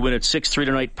Oilers do win at 6-3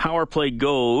 tonight. Power play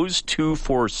goes 2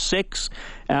 for 6.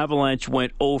 Avalanche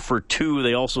went 0 for 2.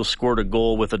 They also scored a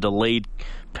goal with a delayed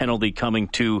penalty coming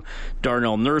to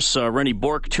Darnell Nurse. Rennie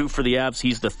Bourque, 2 for the Avs.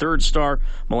 He's the third star.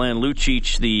 Milan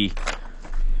Lucic, the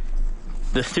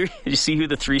Did you see who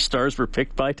the 3 stars were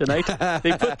picked by tonight?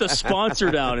 They put the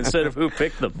sponsor down instead of who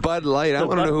picked them. Bud Light. I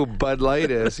want to know who Bud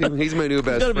Light is. He's my new best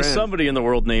friend. There's got to be somebody in the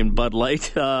world named Bud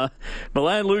Light.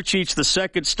 Milan Lucic, the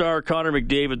 2nd star. Connor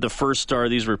McDavid, the 1st star.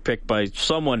 These were picked by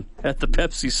someone at the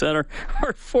Pepsi Center.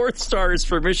 Our 4th star is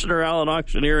for Missioner Allen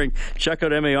Auctioneering. Check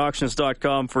out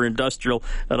maauctions.com for industrial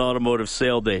and automotive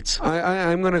sale dates.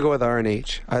 I'm going to go with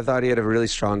RNH. I thought he had a really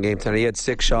strong game tonight. He had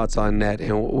 6 shots on net,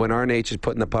 and when RNH is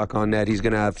putting the puck on net, he's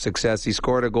going to have success. He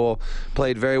scored a goal,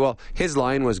 played very well. His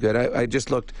line was good. I just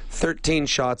looked, 13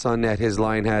 shots on net his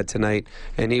line had tonight,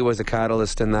 and he was a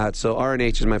catalyst in that. So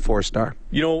RNH is my 4-star.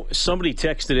 You know, somebody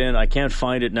texted in, I can't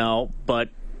find it now, but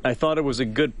I thought it was a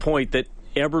good point that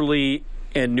Eberle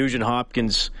and Nugent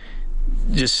Hopkins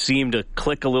just seem to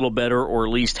click a little better, or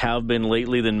at least have been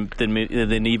lately than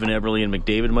even Eberle and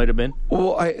McDavid might have been.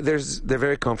 Well, they're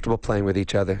very comfortable playing with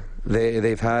each other.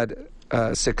 They've had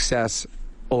success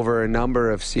over a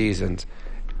number of seasons,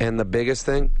 and the biggest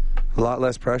thing, a lot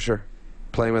less pressure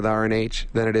playing with RNH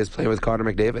than it is playing with Connor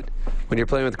McDavid. When you're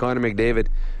playing with Connor McDavid,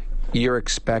 you're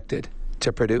expected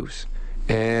to produce,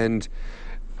 and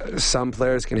some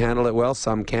players can handle it well,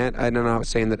 some can't. I'm not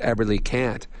saying that Eberle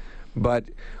can't, but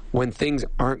when things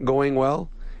aren't going well,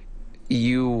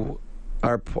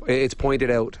 it's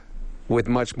pointed out with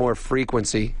much more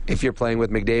frequency if you're playing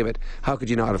with McDavid. How could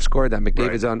you not have scored that?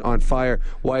 McDavid's on fire.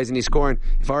 Why isn't he scoring?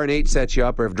 If RNH sets you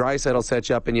up, or if Draisaitl sets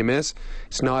you up and you miss,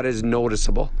 it's not as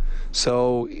noticeable.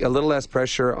 So a little less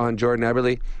pressure on Jordan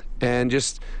Eberle, and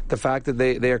just the fact that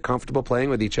they are comfortable playing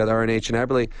with each other, RNH and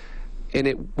Eberle.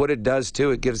 And what it does,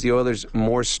 too, it gives the Oilers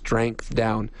more strength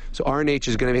down. So RNH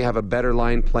is going to have a better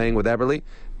line playing with Eberle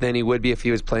than he would be if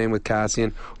he was playing with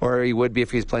Kassian, or he would be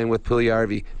if he was playing with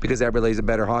Puljujarvi, because Eberle is a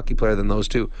better hockey player than those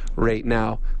two right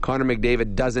now. Connor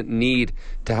McDavid doesn't need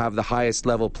to have the highest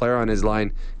level player on his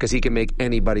line because he can make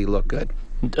anybody look good.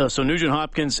 So Nugent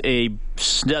Hopkins, a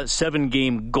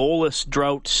 7-game goalless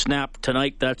drought snapped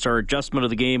tonight. That's our adjustment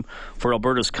of the game for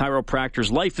Alberta's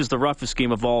chiropractors. Life is the roughest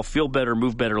game of all. Feel better,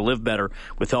 move better, live better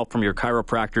with help from your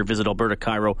chiropractor. Visit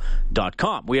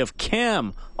albertachiro.com. We have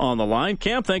Cam on the line.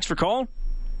 Cam, thanks for calling.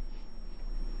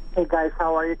 Hey, guys,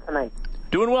 how are you tonight?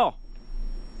 Doing well.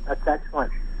 That's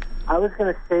excellent. I was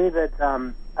going to say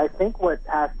that I think what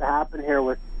has to happen here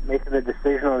with making the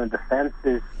decision on the defense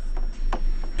is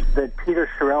that Peter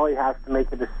Chiarelli has to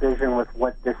make a decision with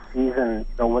what this season,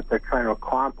 what they're trying to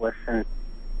accomplish, and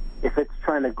if it's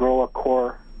trying to grow a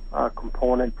core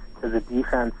component to the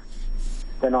defense,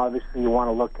 then obviously you want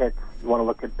to look at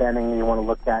Benning, you want to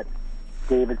look at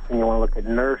Davidson, you want to look at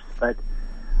Nurse. But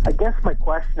I guess my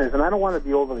question is, and I don't want to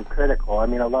be overly critical. I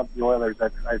mean, I love the Oilers.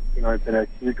 I've been a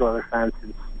huge Oilers fan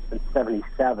since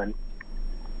 '77.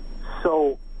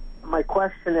 So my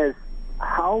question is,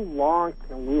 how long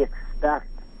can we expect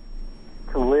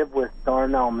to live with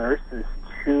Darnell Nurse's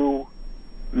 2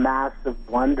 massive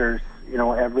blunders,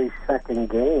 every second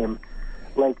game?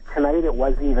 Like tonight, it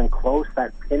wasn't even close.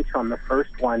 That pinch on the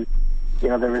first one, he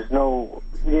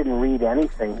didn't read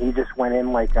anything. He just went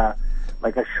in like a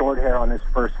short hair on his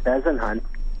first pheasant hunt.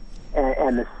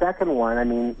 And the second one, I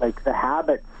mean, like the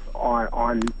habits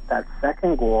on that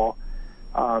second goal,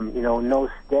 no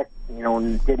stick,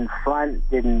 didn't front,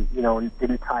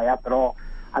 didn't tie up at all.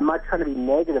 I'm not trying to be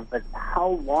negative, but how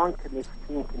long can this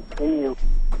team continue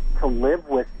to live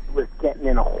with getting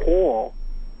in a hole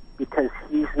because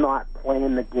he's not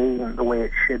playing the game the way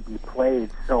it should be played?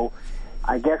 So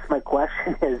I guess my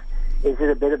question is it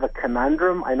a bit of a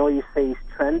conundrum? I know you say he's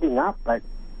trending up, but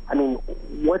I mean,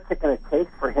 what's it going to take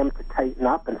for him to tighten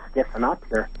up and stiffen up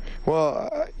here? Well,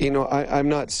 I'm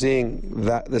not seeing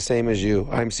that the same as you.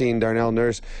 I'm seeing Darnell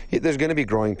Nurse. There's going to be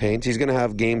growing pains. He's going to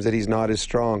have games that he's not as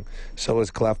strong. So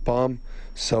is Klefbom.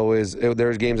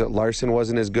 There's games that Larson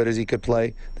wasn't as good as he could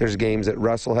play. There's games that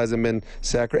Russell hasn't been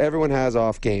sacred. Everyone has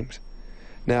off games.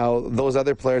 Now, those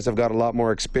other players have got a lot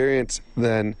more experience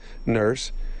than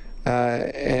Nurse,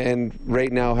 and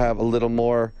right now have a little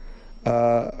more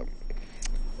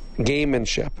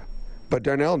gamemanship. But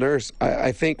Darnell Nurse,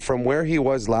 I think from where he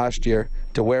was last year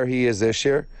to where he is this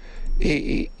year,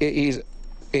 he's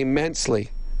immensely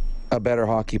a better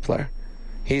hockey player.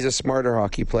 He's a smarter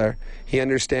hockey player. He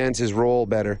understands his role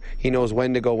better. He knows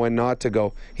when to go, when not to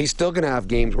go. He's still going to have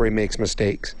games where he makes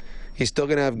mistakes. He's still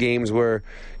going to have games where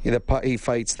he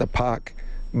fights the puck.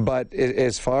 But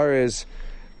as far as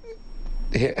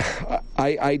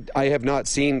I have not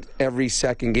seen every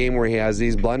second game where he has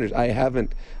these blunders. I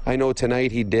haven't. I know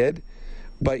tonight he did,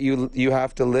 but you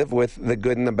have to live with the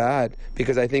good and the bad,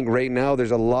 because I think right now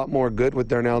there's a lot more good with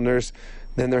Darnell Nurse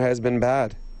than there has been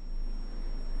bad.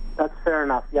 That's fair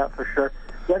enough. Yeah, for sure.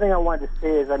 the other thing I wanted to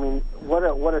say is, I mean, what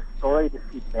a story to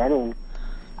see Benning.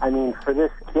 I mean, for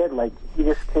this kid, like, he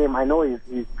just came. I know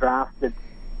he's drafted,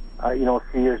 a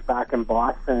few years back in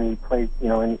Boston. He played,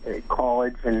 in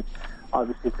college, and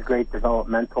obviously it's a great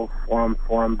developmental forum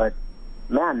for him. But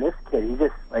man, this kid, he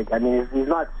just he's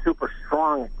not super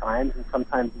strong at times, and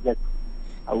sometimes he gets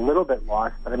a little bit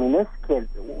lost. But I mean, this kid,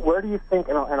 where do you think?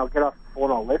 And I'll get off the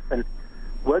phone. I'll listen.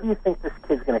 Where do you think this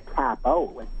kid's going to cap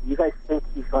out? Like, do you guys think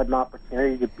he's got an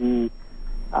opportunity to be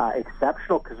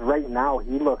exceptional? Because right now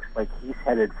he looks like he's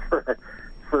headed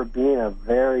for being a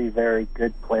very, very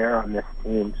good player on this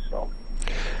team. So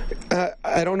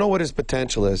I don't know what his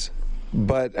potential is,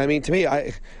 but I mean, to me,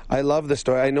 I love the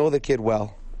story. I know the kid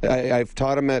well. I've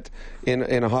taught him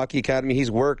in a hockey academy.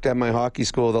 He's worked at my hockey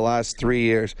school the last 3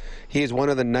 years. He's one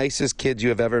of the nicest kids you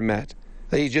have ever met.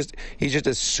 He's just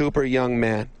a super young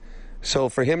man. So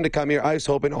for him to come here, I was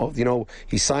hoping,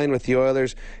 he signed with the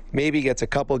Oilers. Maybe he gets a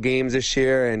couple games this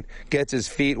year and gets his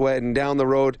feet wet, and down the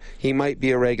road he might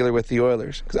be a regular with the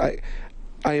Oilers. Because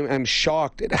I'm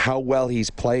shocked at how well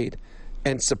he's played,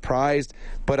 and surprised,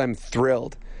 but I'm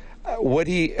thrilled. What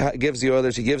he gives the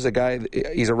Oilers, he gives a guy,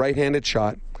 he's a right-handed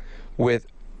shot with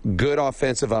good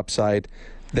offensive upside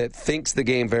that thinks the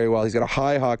game very well. He's got a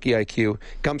high hockey IQ,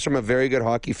 comes from a very good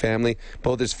hockey family.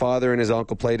 Both his father and his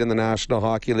uncle played in the National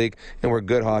Hockey League and were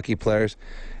good hockey players.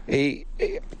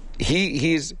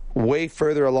 He's way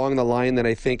further along the line than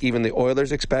I think even the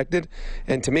Oilers expected.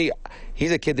 And to me,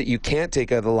 he's a kid that you can't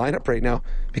take out of the lineup right now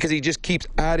because he just keeps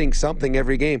adding something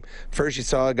every game. First, you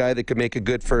saw a guy that could make a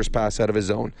good first pass out of his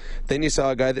zone. Then you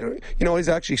saw a guy that, he's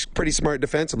actually pretty smart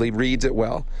defensively, reads it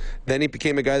well. Then he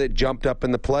became a guy that jumped up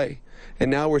in the play. And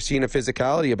now we're seeing a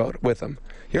physicality with him.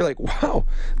 You're like, wow,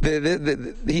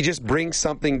 he just brings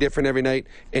something different every night,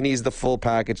 and he's the full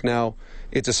package. Now,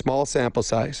 it's a small sample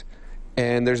size,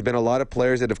 and there's been a lot of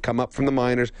players that have come up from the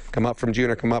minors, come up from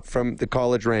junior, come up from the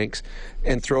college ranks,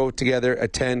 and throw together a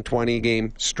 10,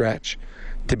 20-game stretch.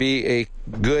 To be a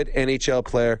good NHL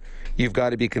player, you've got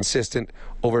to be consistent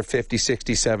over 50,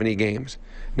 60, 70 games.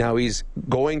 Now, he's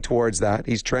going towards that.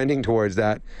 He's trending towards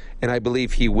that, and I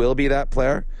believe he will be that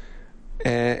player.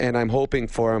 And I'm hoping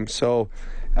for him. So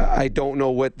I don't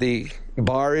know what the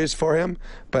bar is for him,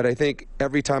 but I think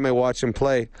every time I watch him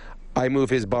play, I move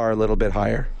his bar a little bit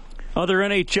higher. Other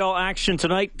NHL action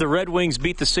tonight. The Red Wings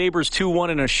beat the Sabres 2-1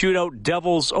 in a shootout.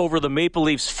 Devils over the Maple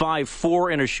Leafs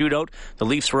 5-4 in a shootout. The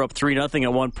Leafs were up 3-0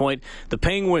 at one point. The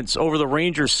Penguins over the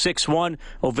Rangers 6-1.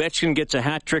 Ovechkin gets a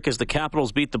hat trick as the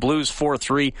Capitals beat the Blues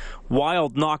 4-3.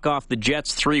 Wild knock off the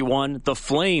Jets 3-1. The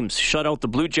Flames shut out the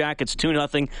Blue Jackets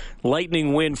 2-0.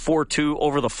 Lightning win 4-2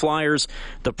 over the Flyers.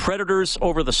 The Predators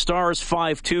over the Stars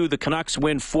 5-2. The Canucks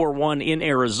win 4-1 in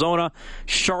Arizona.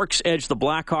 Sharks edge the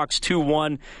Blackhawks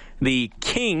 2-1. The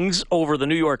Kings over the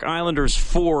New York Islanders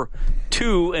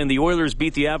 4-2, and the Oilers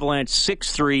beat the Avalanche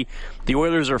 6-3. The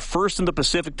Oilers are first in the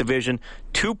Pacific Division,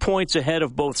 2 points ahead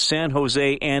of both San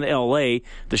Jose and L.A.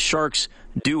 The Sharks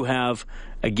do have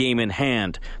a game in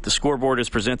hand. The scoreboard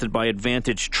is presented by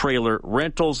Advantage Trailer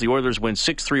Rentals. The Oilers win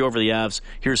 6-3 over the Avs.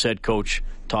 Here's head coach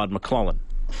Todd McClellan.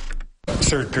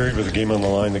 Third period with the game on the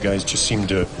line, the guys just seemed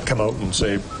to come out and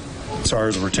say, it's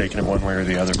ours, we're taking it one way or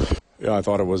the other. Yeah, I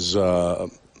thought it was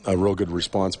a real good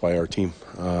response by our team.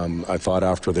 I thought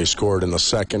after they scored in the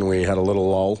second, we had a little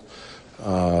lull.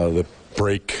 The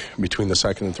break between the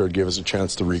second and third gave us a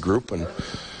chance to regroup, and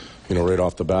right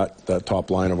off the bat, that top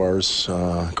line of ours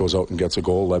goes out and gets a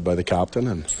goal led by the captain,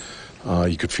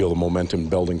 and you could feel the momentum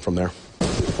building from there.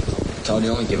 Todd,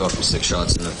 you only gave up 6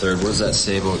 shots in the third. What does that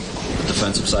say about the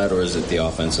defensive side, or is it the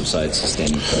offensive side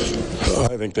sustaining pressure?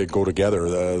 I think they go together.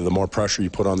 The more pressure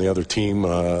you put on the other team,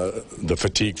 the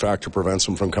fatigue factor prevents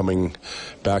them from coming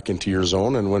back into your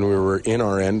zone. And when we were in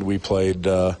our end, we played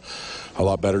a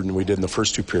lot better than we did in the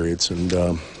first 2 periods.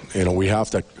 And we have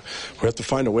to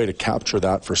find a way to capture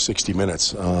that for 60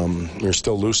 minutes. You're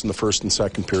still loose in the first and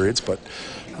second periods, but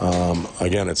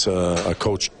again, it's a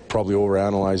coach probably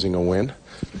overanalyzing a win.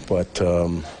 But,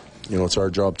 it's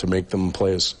our job to make them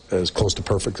play as close to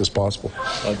perfect as possible.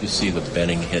 How did you see the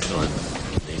Benning hit on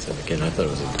Nathan MacKinnon? I thought it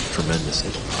was a tremendous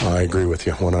hit. I agree with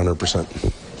you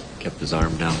 100%. Kept his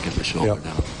arm down, kept his shoulder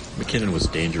down. MacKinnon was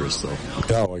dangerous, though.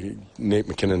 Yeah, well, Nate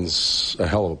McKinnon's a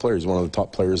hell of a player. He's one of the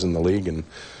top players in the league. And,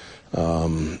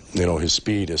 his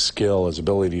speed, his skill, his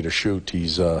ability to shoot,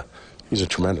 he's a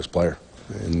tremendous player.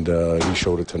 And he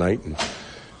showed it tonight. And,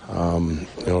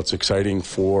 it's exciting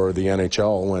for the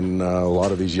NHL when a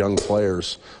lot of these young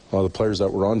players, a lot of the players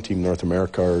that were on Team North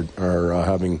America are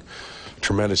having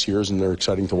tremendous years, and they're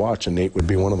exciting to watch, and Nate would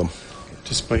be one of them.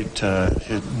 despite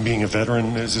being a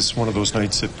veteran, is this one of those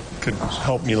nights that could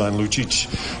help Milan Lucic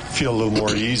feel a little more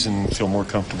at ease and feel more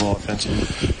comfortable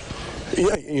offensively?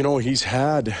 Yeah, he's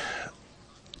had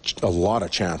a lot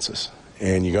of chances,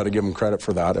 and you got to give him credit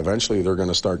for that. Eventually, they're going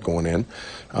to start going in.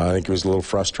 I think he was a little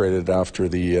frustrated after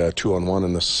the 2-on-1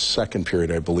 in the second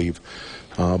period, I believe,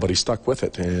 but he stuck with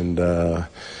it and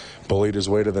bullied his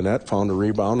way to the net, found a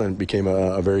rebound, and became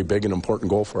a very big and important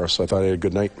goal for us. So I thought he had a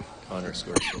good night. Connor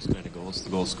scores those kind of goals. The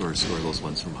goal scorers score those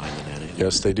ones from behind the net.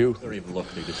 Yes, they do. They don't even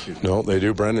look, they just shoot. No, they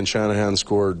do. Brendan Shanahan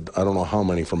scored I don't know how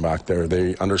many from back there.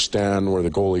 They understand where the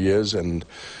goalie is and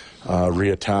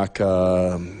re-attack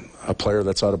a player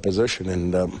that's out of position,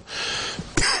 and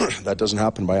that doesn't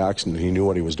happen by accident. He knew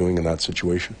what he was doing in that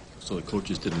situation. So the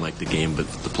coaches didn't like the game, but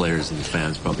the players and the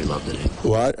fans probably loved it.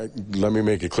 Well, let me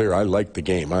make it clear. I liked the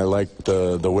game. I liked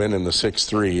the win in the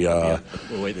 6-3.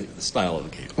 The style of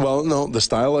the game. Well, no, the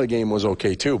style of the game was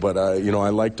okay too, but I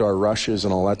liked our rushes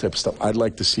and all that type of stuff. I'd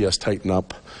like to see us tighten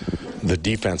up the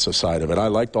defensive side of it. I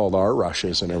liked all our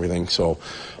rushes and everything, so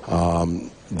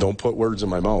don't put words in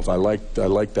my mouth. I liked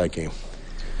that game.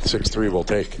 6-3 will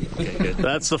take.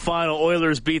 That's the final.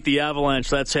 Oilers beat the Avalanche.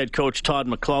 That's head coach Todd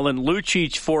McLellan.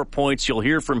 Lucic, 4 points. You'll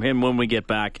hear from him when we get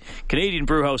back. Canadian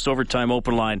Brewhouse Overtime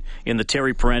Open Line in the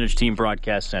Terry Peranich Team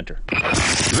Broadcast Center.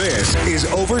 This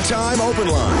is Overtime Open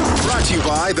Line, brought to you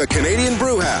by the Canadian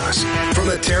Brewhouse. From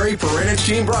the Terry Peranich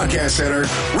Team Broadcast Center,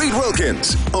 Reed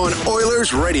Wilkins on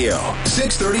Oilers Radio,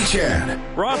 630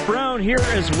 CHED. Rob Brown here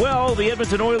as well. The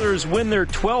Edmonton Oilers win their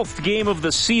 12th game of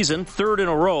the season, third in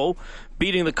a row,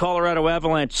 beating the Colorado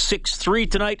Avalanche 6-3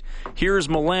 tonight. Here's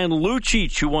Milan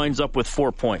Lucic, who winds up with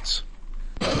 4 points.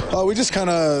 We just kind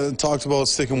of talked about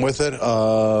sticking with it.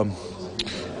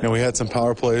 We had some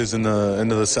power plays in the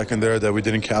end of the second there that we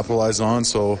didn't capitalize on,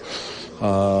 so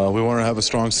we wanted to have a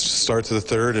strong start to the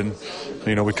third, and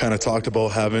we kind of talked about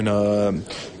having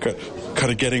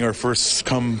kind of getting our first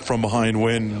come from behind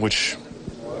win, which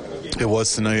it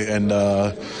was tonight, and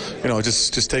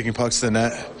just taking pucks to the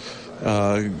net.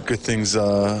 Good things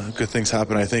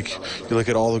happen. I think you look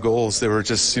at all the goals, they were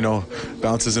just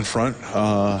bounces in front.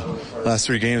 Last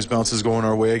 3 games, bounces going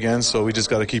our way again, so we just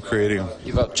got to keep creating them.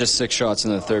 You've up just 6 shots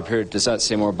in the third period. Does that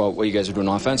say more about what you guys are doing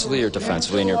offensively or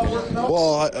defensively in your opinion?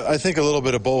 Well, I think a little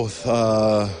bit of both.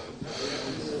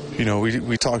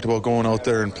 We talked about going out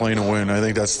there and playing a win. I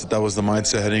think that was the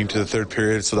mindset heading to the third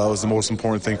period, so that was the most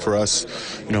important thing for us.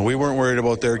 We weren't worried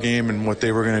about their game and what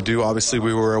they were going to do. Obviously,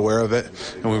 we were aware of it,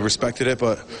 and we respected it,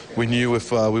 but we knew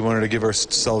if we wanted to give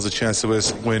ourselves a chance to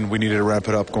win, we needed to ramp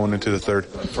it up going into the third.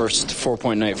 First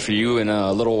 4-point night for you in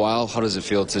a little while. How does it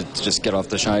feel to just get off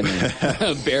the shine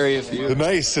and bury a few?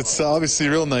 Nice. It's obviously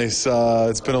real nice.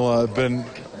 It's been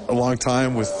a long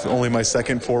time with only my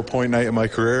second 4-point night in my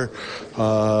career.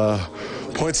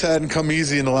 Points hadn't come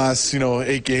easy in the last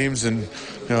 8 games, and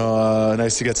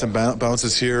nice to get some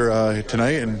bounces here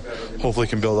tonight, and hopefully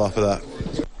can build off of that.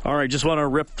 All right, just want to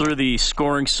rip through the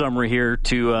scoring summary here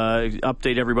to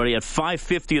update everybody. At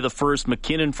 5:50 of the first,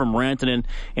 McKinnon from Rantanen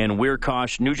and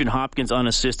Weirkosh. Nugent-Hopkins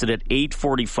unassisted at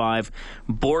 8:45.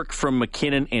 Bork from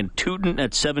McKinnon and Tootin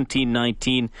at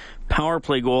 17:19. Power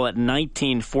play goal at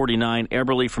 19:49.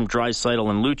 Eberle from Draisaitl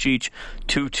and Lucic,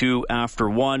 2-2 after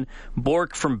 1.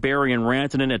 Bork from Barrie and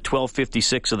Rantanen at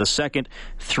 12:56 of the second,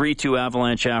 3-2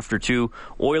 Avalanche after 2.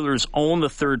 Oilers own the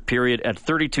third period at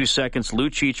 32 seconds.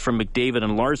 Lucic from McDavid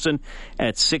and Larson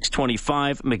at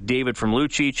 6:25. McDavid from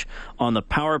Lucic on the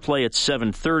power play at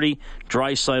 7:30.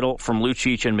 Draisaitl from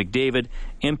Lucic and McDavid.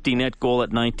 Empty net goal at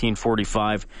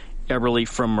 19:45. Eberle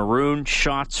from Maroon.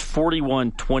 Shots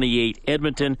 41-28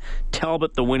 Edmonton.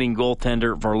 Talbot the winning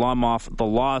goaltender. Varlamov the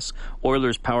loss.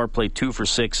 Oilers power play 2 for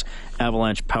 6.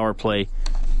 Avalanche power play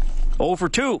 0 for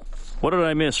 2. What did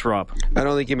I miss, Rob? I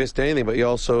don't think you missed anything, but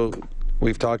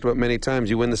we've talked about many times,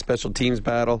 you win the special teams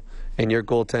battle and your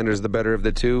goaltender is the better of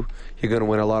the two, you're going to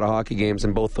win a lot of hockey games,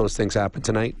 and both those things happen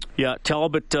tonight. Yeah,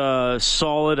 Talbot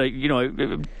solid. I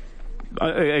didn't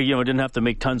have to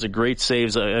make tons of great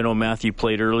saves. I know Matthew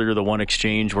played earlier the one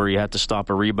exchange where he had to stop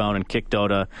a rebound and kicked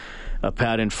out a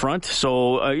pad in front.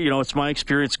 So, it's my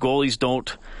experience, goalies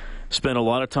don't spend a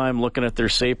lot of time looking at their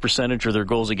save percentage or their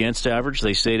goals against average.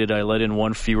 They stated I let in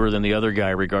one fewer than the other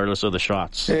guy regardless of the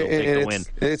shots. They'll take the win.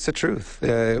 It's the truth.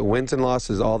 Wins and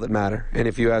losses all that matter. And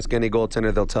if you ask any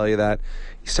goaltender, they'll tell you that.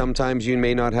 Sometimes you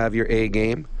may not have your A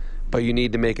game, but you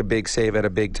need to make a big save at a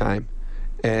big time.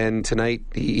 And tonight,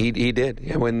 he did.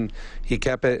 And when he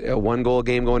kept it a one-goal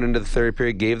game going into the third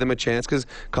period, gave them a chance, because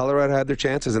Colorado had their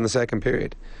chances in the second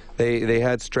period. They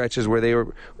had stretches where they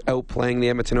were outplaying the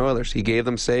Edmonton Oilers. He gave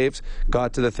them saves,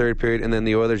 got to the third period, and then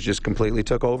the Oilers just completely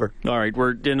took over. All right,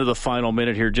 we're into the final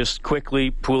minute here. Just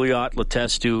quickly, Pouliot,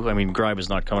 Letestu. I mean, Greibe is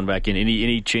not coming back in.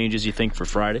 Any changes you think for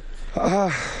Friday?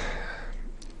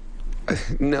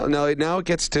 No. Now it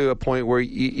gets to a point where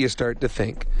you start to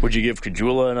think. Would you give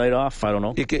Caggiula a night off? I don't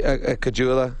know.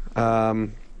 Caggiula,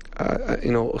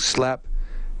 Slep,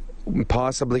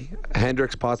 possibly.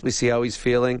 Hendricks, possibly. See how he's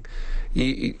feeling.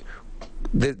 The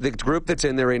group that's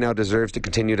in there right now deserves to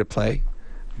continue to play,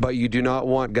 but you do not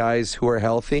want guys who are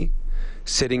healthy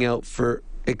sitting out for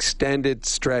extended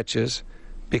stretches,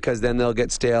 because then they'll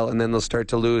get stale and then they'll start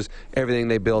to lose everything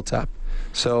they built up.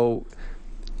 So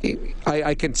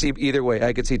I can see either way.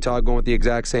 I could see Todd going with the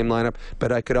exact same lineup,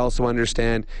 but I could also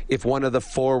understand if one of the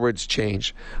forwards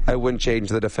changed. I wouldn't change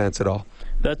the defense at all.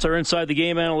 That's our Inside the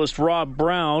Game analyst, Rob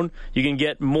Brown. You can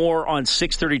get more on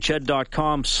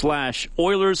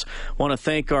 630ched.com/Oilers. Want to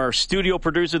thank our studio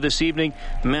producer this evening,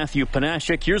 Matthew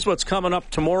Panashik. Here's what's coming up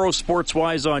tomorrow,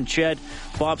 sports-wise, on Ched.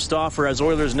 Bob Stauffer has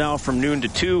Oilers Now from noon to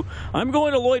 2. I'm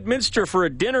going to Lloydminster for a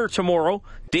dinner tomorrow.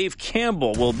 Dave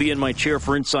Campbell will be in my chair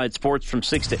for Inside Sports from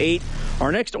 6 to 8.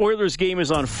 Our next Oilers game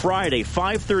is on Friday,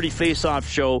 5:30 face-off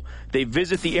show. They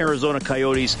visit the Arizona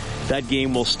Coyotes. That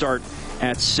game will start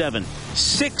at 7.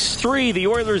 6-3, the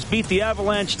Oilers beat the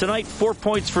Avalanche tonight. 4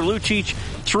 points for Lucic,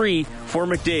 3 for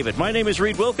McDavid. My name is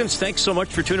Reed Wilkins. Thanks so much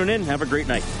for tuning in. Have a great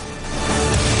night.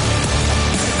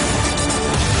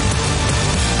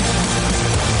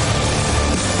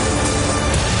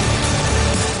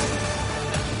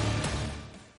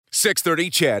 .630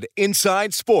 Ched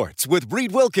Inside Sports with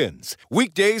Reed Wilkins.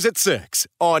 Weekdays at 6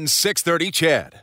 on 630 Ched.